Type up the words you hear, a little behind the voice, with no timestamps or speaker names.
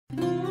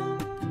Hello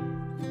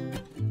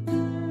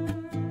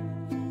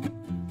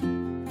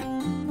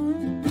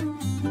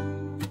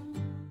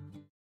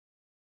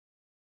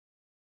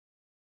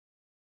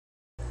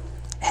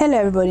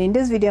everybody, in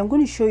this video I'm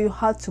going to show you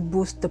how to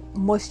boost the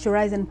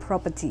moisturizing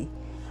property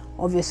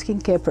of your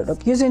skincare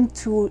product using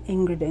 2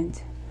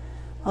 ingredients.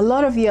 A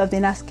lot of you have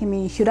been asking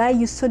me, should I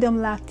use sodium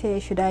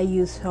lactate, should I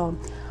use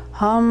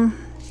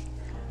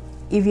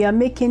if you are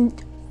making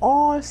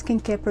all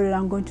skincare products,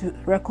 I'm going to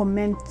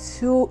recommend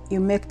 2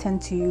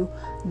 humectants to you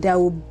that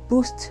will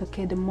boost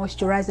the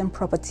moisturizing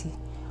property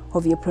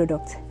of your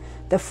product.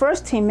 The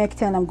first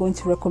humectant I'm going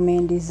to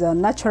recommend is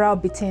natural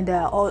betaine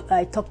that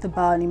I talked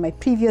about in my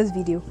previous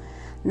video.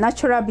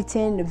 Natural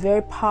betaine, a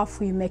very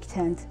powerful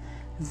humectant,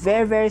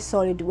 very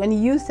solid. When you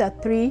use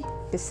that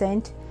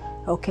 3%,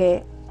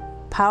 okay,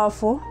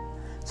 powerful.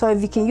 So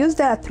if you can use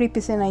that at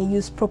 3% and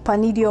use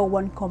Propanediol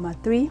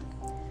 1,3,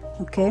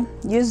 okay,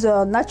 use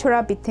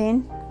natural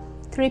betaine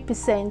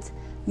 3%,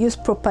 use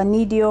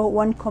Propanediol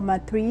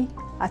 1,3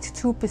 at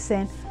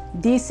 2%.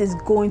 This is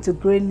going to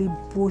greatly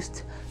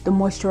boost the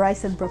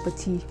moisturizing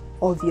property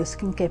of your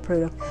skincare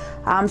product.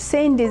 I'm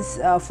saying this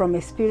from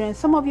experience.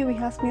 Some of you will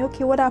ask me,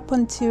 okay, what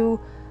happened to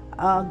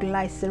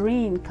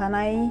glycerine? Can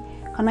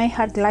I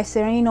have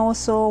glycerine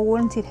also?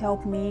 Wouldn't it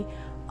help me?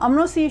 I'm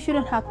not saying you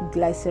shouldn't have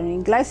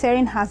glycerine.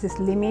 Glycerine has its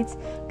limits.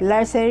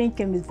 Glycerine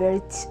can be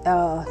very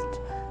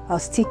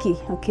sticky,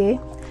 okay,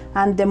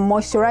 and the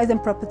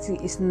moisturizing property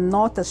is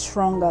not as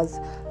strong as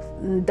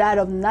that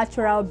of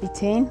natural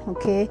betaine,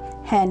 okay,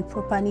 and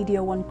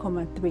Propanediol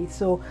 1,3.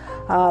 So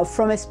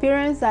from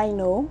experience I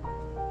know,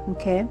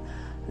 okay,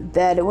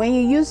 that when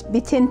you use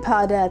betaine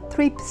powder at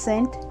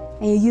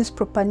 3% and you use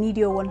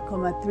Propanediol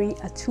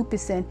 1,3 at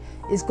 2%,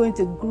 is going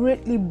to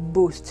greatly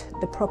boost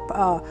the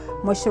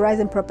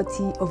moisturizing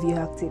property of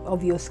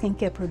your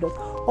skincare product.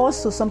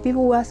 Also, some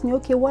people will ask me,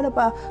 okay, what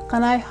about,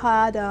 can I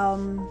add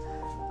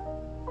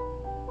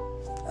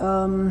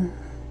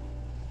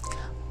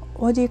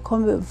what do you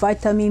call it,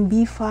 vitamin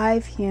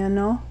B5, you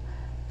know?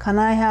 Can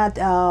I add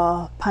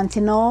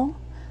panthenol,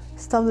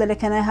 stuff like that?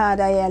 Can I add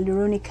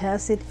hyaluronic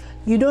acid?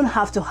 You don't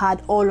have to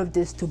add all of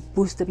this to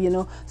boost them, you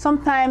know.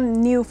 Sometimes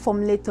new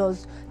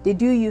formulators, they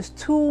do use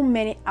too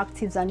many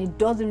actives and it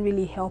doesn't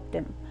really help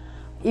them.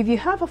 If you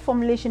have a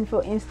formulation,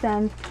 for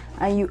instance,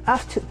 and you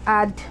have to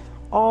add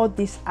all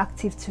these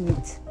actives to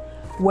it,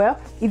 well,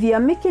 if you are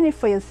making it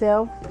for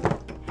yourself,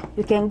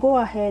 you can go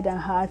ahead and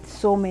add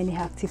so many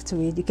actives to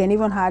it. You can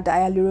even add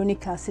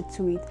hyaluronic acid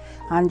to it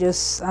and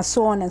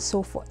so on and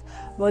so forth.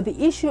 But the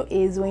issue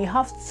is when you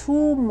have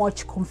too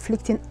much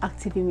conflicting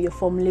active in your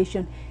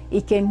formulation,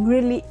 it can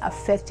really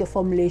affect your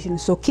formulation.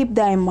 So keep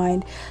that in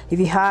mind. If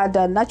you had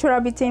natural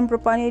betaine,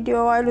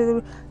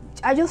 Propanediol,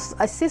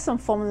 I see some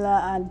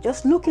formula, and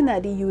just looking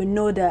at it, you will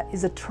know that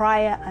it's a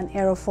trial and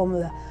error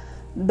formula.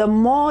 The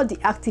more the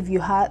active you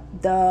had,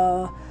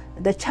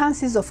 the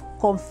chances of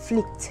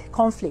conflict,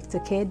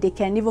 okay, they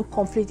can even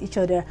conflict each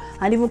other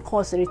and even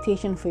cause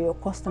irritation for your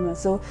customers.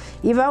 So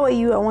if I were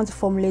you, I want to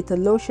formulate a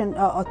lotion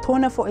or a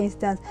toner, for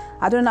instance,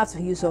 I don't have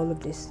to use all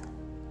of this.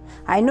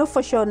 I know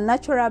for sure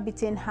natural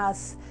betaine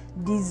has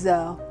this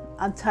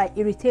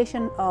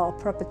anti-irritation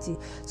property.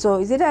 So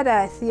is it that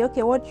I say,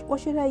 okay, what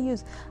should I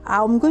use?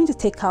 I'm going to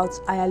take out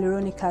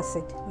hyaluronic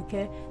acid,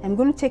 okay, I'm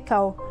going to take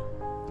out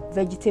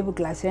vegetable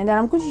glycerine, and then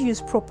I'm going to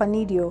use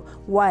Propanediol.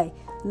 Why?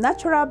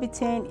 Natural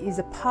betaine is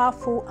a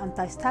powerful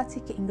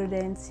anti-static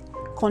ingredient,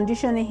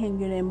 conditioning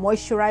ingredient,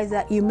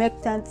 moisturizer,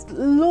 humectant,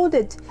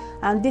 loaded,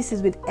 and this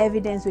is with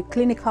evidence, with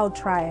clinical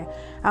trial.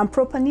 And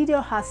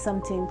Propanediol has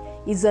something,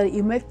 is a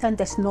humectant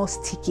that's not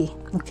sticky,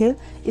 okay?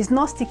 It's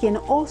not sticky, and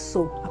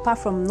also, apart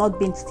from not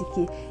being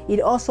sticky,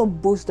 it also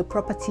boosts the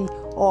property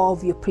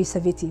of your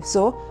preservative.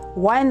 So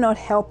why not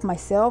help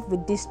myself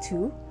with these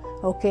 2?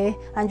 Okay,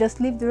 and just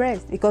leave the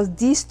rest, because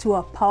these 2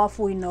 are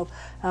powerful enough.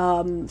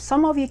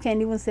 Some of you can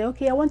even say,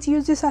 okay, I want to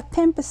use this at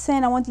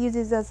 10%, I want to use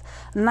this as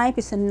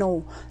 9%.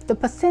 No, the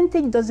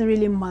percentage doesn't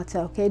really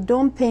matter, okay?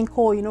 Don't think,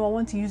 oh, you know, I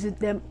want to use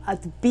them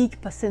at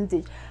big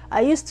percentage.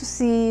 I used to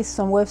see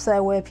some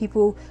website where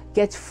people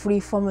get free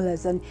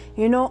formulas, and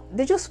you know,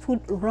 they just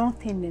put wrong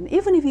thing in.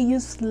 Even if you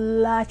use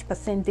large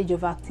percentage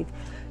of active,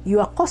 you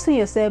are costing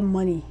yourself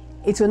money.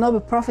 It will not be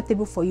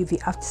profitable for you if you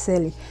have to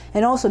sell it.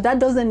 And also, that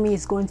doesn't mean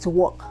it's going to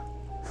work.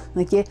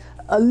 Okay,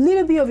 a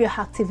little bit of your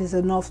active is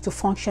enough to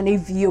function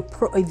if your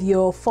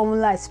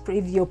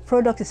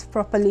product is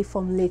properly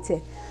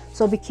formulated.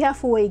 So be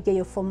careful where you get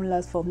your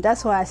formulas from.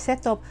 That's why I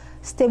set up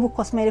stable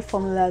cosmetic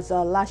formulas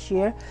last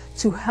year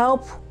to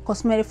help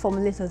cosmetic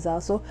formulators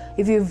out. So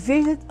if you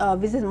visit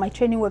my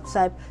training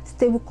website,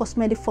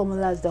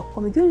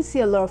 stablecosmeticformulas.com, you're going to see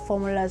a lot of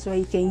formulas where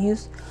you can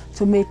use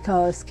to make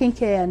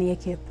skincare and hair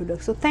care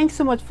products. So thanks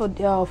so much for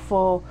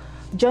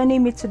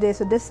joining me today.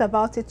 So this is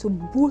about it, to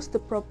boost the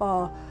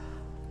proper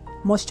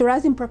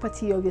moisturizing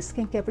property of your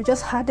skincare. But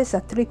just add this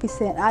at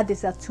 3%, add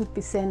this at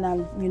 2%,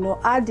 and you know,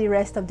 add the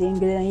rest of the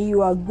ingredients,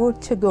 you are good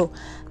to go.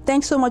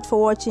 Thanks so much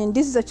for watching.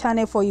 This is a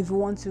channel for you if you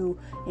want to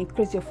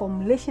increase your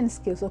formulation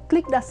skills. So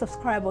click that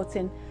subscribe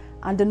button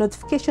and the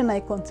notification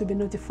icon to be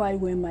notified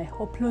when I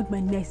upload my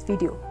next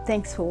video.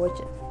 Thanks for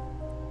watching.